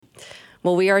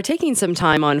Well, we are taking some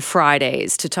time on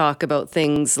Fridays to talk about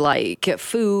things like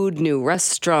food, new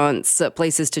restaurants,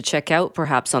 places to check out,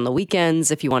 perhaps on the weekends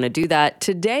if you want to do that.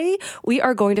 Today, we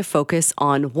are going to focus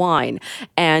on wine.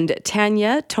 And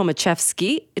Tania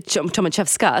Tomaszewska,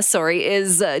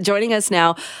 is joining us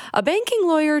now, a banking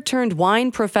lawyer turned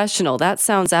wine professional. That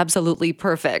sounds absolutely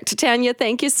perfect. Tania,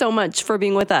 thank you so much for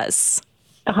being with us.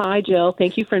 Hi, Jill.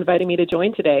 Thank you for inviting me to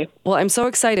join today. Well, I'm so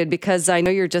excited because I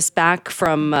know you're just back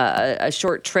from a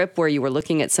short trip where you were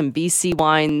looking at some BC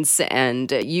wines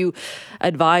and you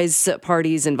advise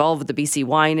parties involved with the BC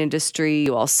wine industry.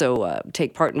 You also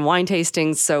take part in wine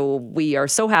tastings. So we are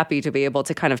so happy to be able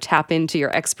to kind of tap into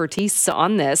your expertise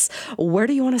on this. Where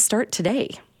do you want to start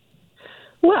today?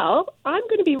 Well, I'm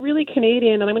going to be really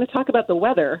Canadian, and I'm going to talk about the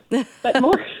weather. But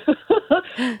more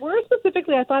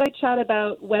specifically, I thought I'd chat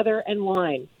about weather and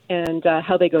wine and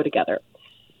how they go together.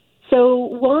 So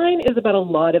wine is about a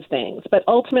lot of things, but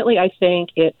ultimately I think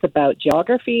it's about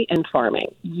geography and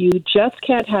farming. You just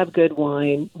can't have good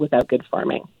wine without good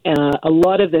farming. A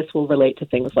lot of this will relate to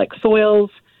things like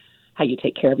soils, how you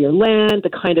take care of your land,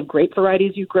 the kind of grape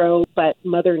varieties you grow, but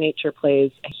Mother Nature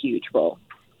plays a huge role.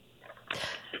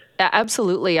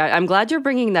 Absolutely. I'm glad you're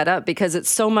bringing that up because it's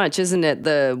so much, isn't it?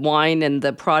 The wine and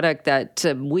the product that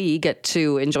we get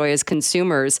to enjoy as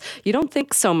consumers. You don't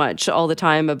think so much all the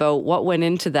time about what went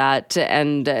into that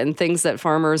and things that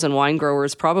farmers and wine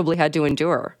growers probably had to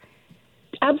endure.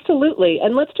 Absolutely.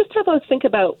 And let's just have a think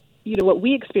about, what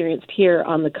we experienced here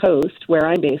on the coast where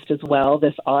I'm based as well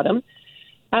this autumn.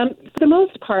 For the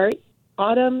most part,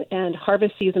 autumn and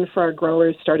harvest season for our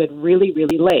growers started really,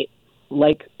 really late,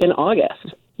 like in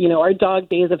August. Our dog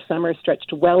days of summer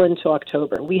stretched well into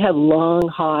October. We had long,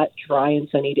 hot, dry, and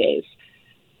sunny days.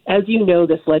 As you know,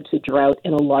 this led to drought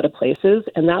in a lot of places,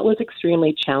 and that was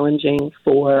extremely challenging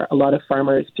for a lot of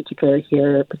farmers, particularly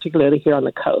here on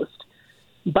the coast.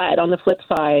 But on the flip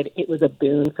side, it was a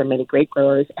boon for many grape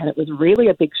growers, and it was really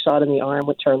a big shot in the arm,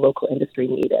 which our local industry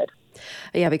needed.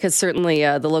 Yeah, because certainly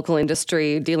the local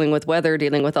industry dealing with weather,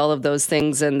 dealing with all of those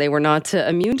things, and they were not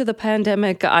immune to the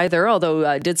pandemic either,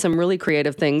 although did some really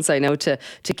creative things, I know, to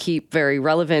keep very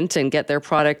relevant and get their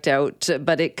product out,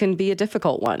 but it can be a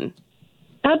difficult one.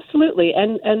 Absolutely.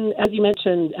 And as you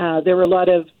mentioned, there were a lot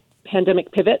of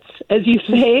pandemic pivots, as you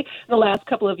say, in the last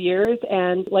couple of years.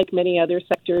 And like many other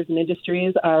sectors and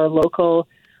industries, our local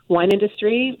wine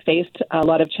industry faced a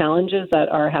lot of challenges that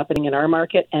are happening in our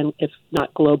market and if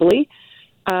not globally.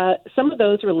 Some of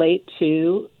those relate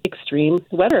to extreme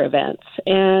weather events.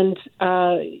 And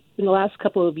in the last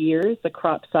couple of years, the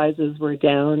crop sizes were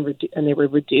down and they were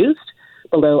reduced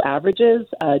below averages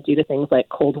due to things like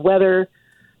cold weather,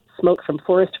 smoke from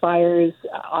forest fires,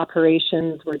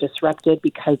 operations were disrupted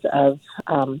because of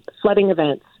flooding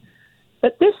events.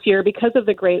 But this year, because of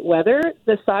the great weather,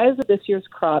 the size of this year's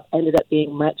crop ended up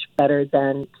being much better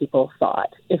than people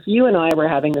thought. If you and I were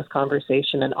having this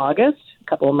conversation in August, a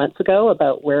couple of months ago,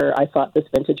 about where I thought this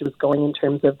vintage was going in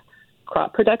terms of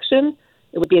crop production,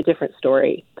 it would be a different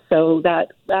story. So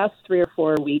that last 3 or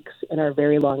 4 weeks in our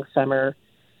very long summer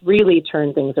really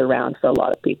turned things around for a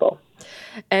lot of people.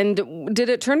 And did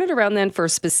it turn it around then for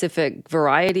specific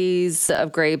varieties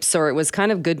of grapes, or it was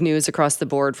kind of good news across the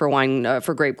board for wine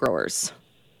for grape growers?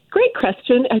 Great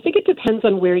question. I think it depends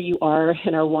on where you are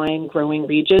in our wine growing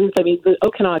regions. I mean, the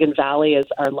Okanagan Valley is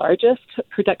our largest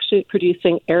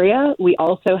producing area. We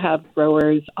also have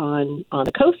growers on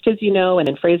the coast, as you know, and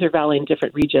in Fraser Valley in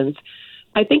different regions.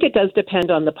 I think it does depend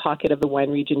on the pocket of the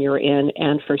wine region you're in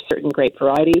and for certain grape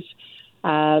varieties.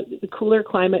 The cooler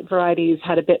climate varieties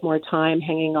had a bit more time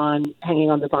hanging on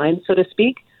the vine, so to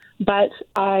speak. But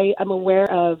I am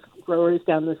aware of growers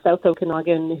down the South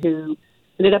Okanagan who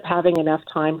ended up having enough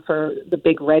time for the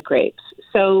big red grapes.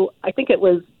 So I think it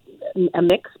was a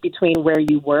mix between where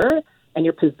you were and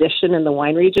your position in the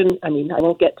wine region. I mean, I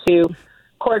won't get too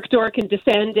cork dork and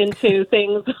descend into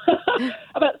things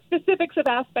about specifics of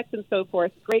aspects and so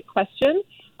forth. Great question.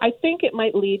 I think it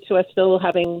might lead to us still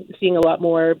seeing a lot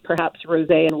more, perhaps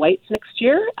rosé and whites next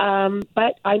year.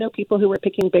 But I know people who were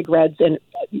picking big reds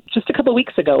just a couple of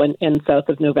weeks ago in south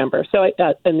of November, so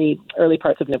in the early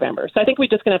parts of November. So I think we're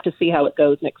just going to have to see how it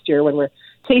goes next year when we're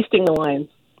tasting the wines.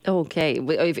 Okay,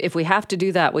 if we have to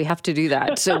do that, we have to do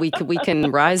that. So we can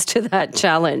rise to that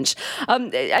challenge.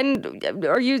 And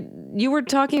are you were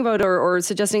talking about or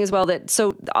suggesting as well that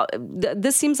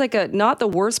this seems like not the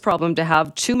worst problem to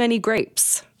have too many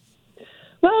grapes.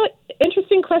 Well,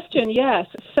 interesting question. Yes.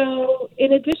 So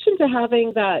in addition to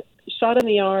having that shot in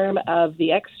the arm of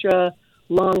the extra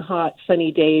long, hot,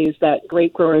 sunny days that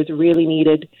grape growers really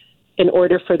needed in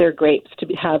order for their grapes to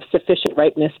have sufficient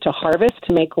ripeness to harvest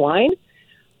to make wine,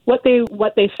 what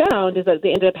they found is that they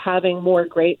ended up having more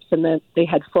grapes than they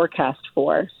had forecast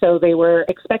for. So they were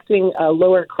expecting a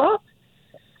lower crop.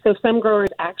 So some growers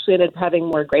actually ended up having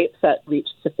more grapes that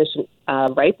reached sufficient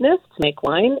ripeness to make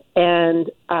wine. And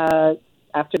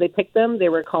after they picked them,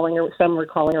 some were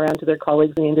calling around to their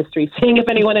colleagues in the industry, seeing if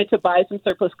anyone wanted to buy some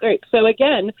surplus grapes. So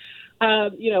again,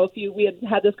 if we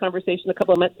had this conversation a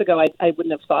couple of months ago, I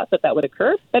wouldn't have thought that would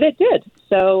occur, but it did.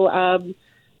 So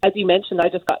as you mentioned, I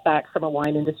just got back from a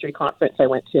wine industry conference I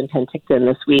went to in Penticton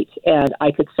this week, and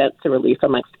I could sense a relief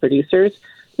amongst producers,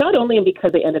 not only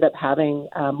because they ended up having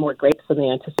more grapes than they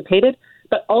anticipated,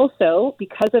 but also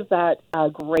because of that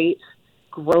great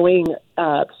growing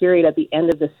period at the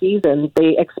end of the season.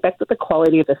 They expect that the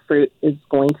quality of the fruit is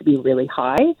going to be really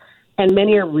high, and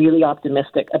many are really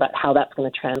optimistic about how that's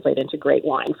going to translate into great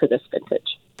wine for this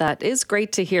vintage. That is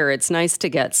great to hear. It's nice to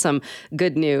get some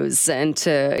good news and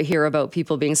to hear about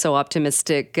people being so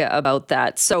optimistic about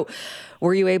that. So,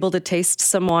 were you able to taste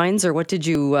some wines, or what did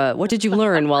you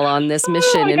learn while on this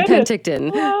mission in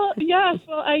Penticton? Well, yes.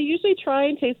 Well, I usually try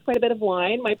and taste quite a bit of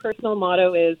wine. My personal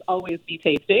motto is always be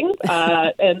tasting,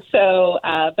 and so,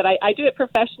 but I do it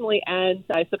professionally and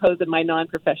I suppose in my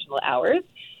non-professional hours.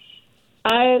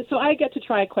 So I get to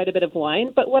try quite a bit of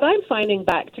wine, but what I'm finding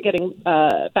back to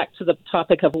the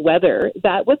topic of weather,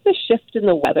 that with the shift in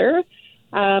the weather,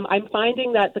 I'm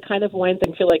finding that the kind of wines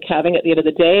I feel like having at the end of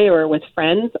the day or with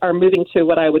friends are moving to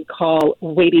what I would call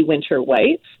weighty winter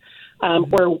whites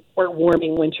or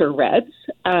warming winter reds,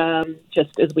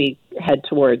 just as we head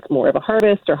towards more of a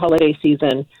harvest or holiday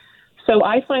season. So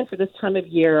I find for this time of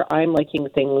year, I'm liking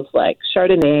things like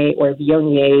Chardonnay or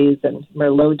Viogniers and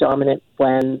Merlot-dominant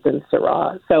blends and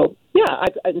Syrah. So, yeah,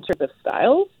 in terms of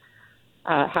styles,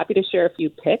 happy to share a few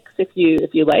picks if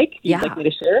you like. You'd like me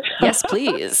to share? Yes,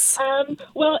 please.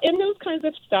 Well, in those kinds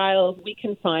of styles, we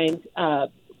can find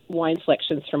wine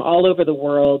selections from all over the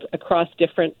world across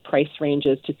different price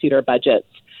ranges to suit our budgets.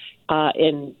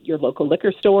 In your local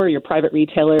liquor store, your private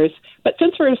retailers. But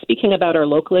since we're speaking about our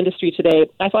local industry today,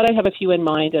 I thought I'd have a few in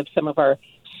mind of some of our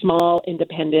small,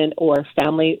 independent, or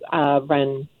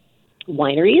family-run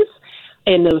wineries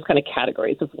in those kind of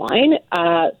categories of wine.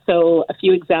 So a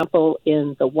few examples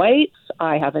in the whites,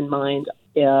 I have in mind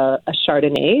a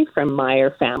Chardonnay from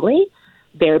Meyer family.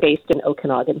 They're based in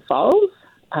Okanagan Falls,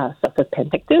 south of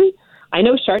Penticton. I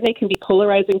know Chardonnay can be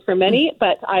polarizing for many,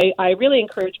 but I really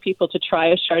encourage people to try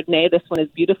a Chardonnay. This one is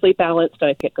beautifully balanced.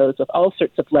 I think it goes with all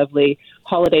sorts of lovely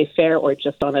holiday fare or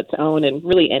just on its own and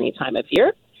really any time of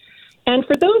year. And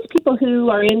for those people who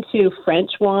are into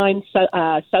French wine,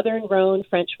 Southern Rhone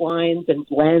French wines and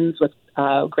blends with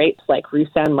grapes like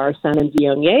Roussanne, Marsanne, and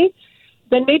Viognier,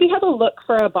 then maybe have a look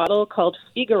for a bottle called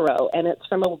Figaro, and it's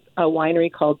from a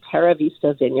winery called Terra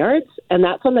Vista Vineyards, and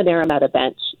that's on the Naramata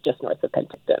Bench just north of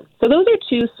Penticton. So those are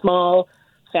two small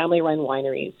family-run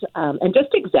wineries, and just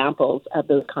examples of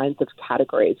those kinds of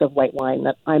categories of white wine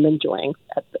that I'm enjoying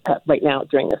right now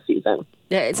during this season.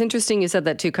 Yeah, it's interesting you said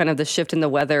that too, kind of the shift in the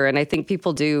weather. And I think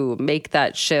people do make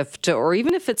that shift, or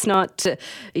even if it's not,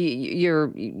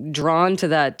 you're drawn to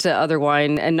that other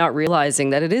wine and not realizing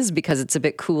that it is because it's a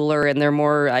bit cooler and they're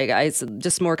more, it's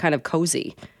just more kind of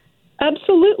cozy.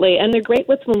 Absolutely. And they're great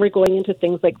with when we're going into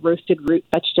things like roasted root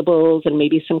vegetables and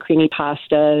maybe some creamy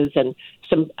pastas and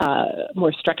some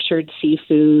more structured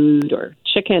seafood or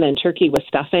chicken and turkey with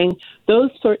stuffing. Those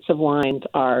sorts of wines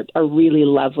are really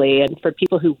lovely. And for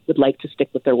people who would like to stick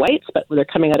with their whites, but they're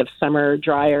coming out of summer,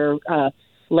 drier,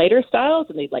 lighter styles,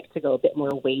 and they'd like to go a bit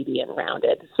more weighty and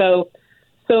rounded. So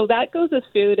that goes as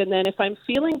food. And then if I'm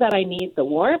feeling that I need the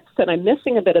warmth and I'm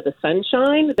missing a bit of the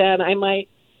sunshine, then I might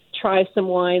try some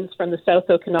wines from the South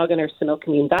Okanagan or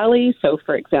Similkameen Valley. So,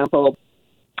 for example,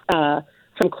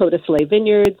 from Clos de Soleil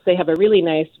Vineyards, they have a really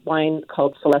nice wine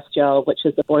called Celestial, which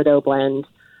is a Bordeaux blend,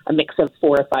 a mix of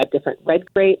 4 or 5 different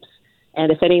red grapes.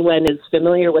 And if anyone is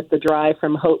familiar with the drive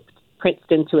from Hope,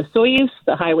 Princeton to Osoyoos,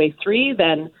 the Highway 3,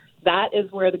 then that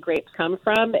is where the grapes come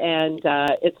from. And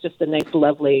it's just a nice,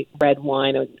 lovely red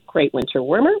wine, a great winter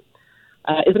warmer.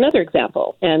 Is another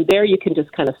example. And there you can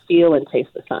just kind of feel and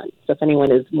taste the sun. So if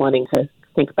anyone is wanting to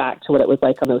think back to what it was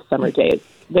like on those summer days,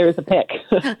 there's a pick.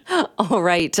 All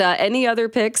right. Any other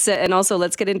picks? And also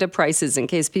let's get into prices in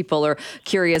case people are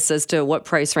curious as to what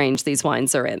price range these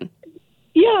wines are in.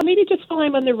 Yeah, maybe just while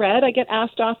I'm on the red, I get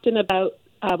asked often about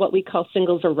what we call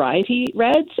single variety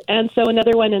reds. And so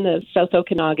another one in the South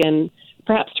Okanagan,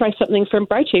 perhaps try something from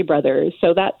Barche Brothers.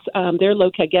 So that's, they're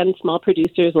again, small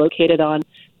producers located on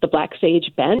the Black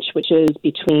Sage Bench, which is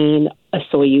between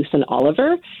Osoyoos and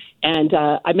Oliver. And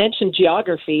I mentioned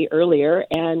geography earlier,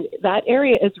 and that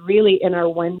area is really in our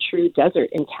one true desert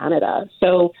in Canada.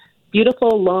 So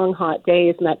beautiful, long, hot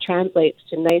days, and that translates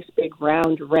to nice, big,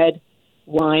 round, red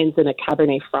wines in a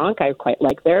Cabernet Franc. I quite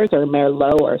like theirs, or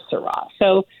Merlot or Syrah.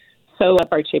 So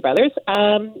Bartier Brothers.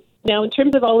 Now, in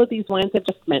terms of all of these wines I've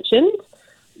just mentioned,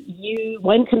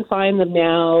 one can find them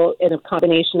now in a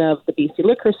combination of the BC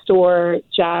Liquor Store,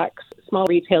 Jack's, small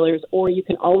retailers, or you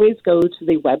can always go to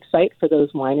the website for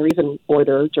those wineries and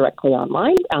order directly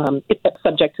online. It's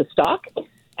subject to stock,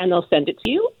 and they'll send it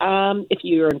to you if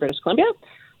you're in British Columbia.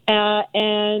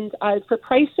 And for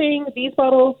pricing, these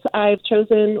bottles I've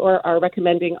chosen or are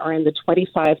recommending are in the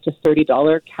 $25 to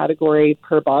 $30 category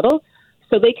per bottle.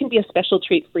 So they can be a special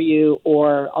treat for you,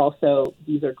 or also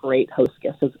these are great host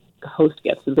gifts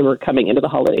as we're coming into the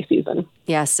holiday season.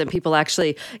 Yes, and people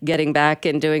actually getting back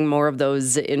and doing more of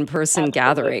those in-person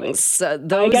gatherings. I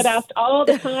get asked all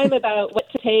the time about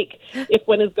what to take if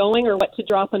one is going or what to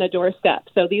drop on a doorstep.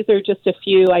 So these are just a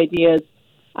few ideas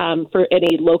for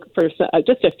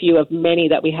just a few of many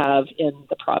that we have in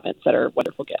the province that are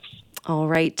wonderful gifts. All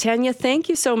right, Tania, thank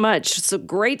you so much. So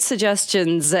great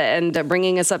suggestions and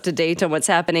bringing us up to date on what's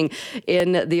happening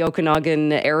in the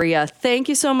Okanagan area. Thank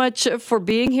you so much for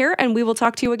being here, and we will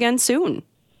talk to you again soon.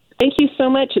 Thank you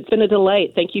so much. It's been a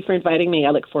delight. Thank you for inviting me.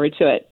 I look forward to it.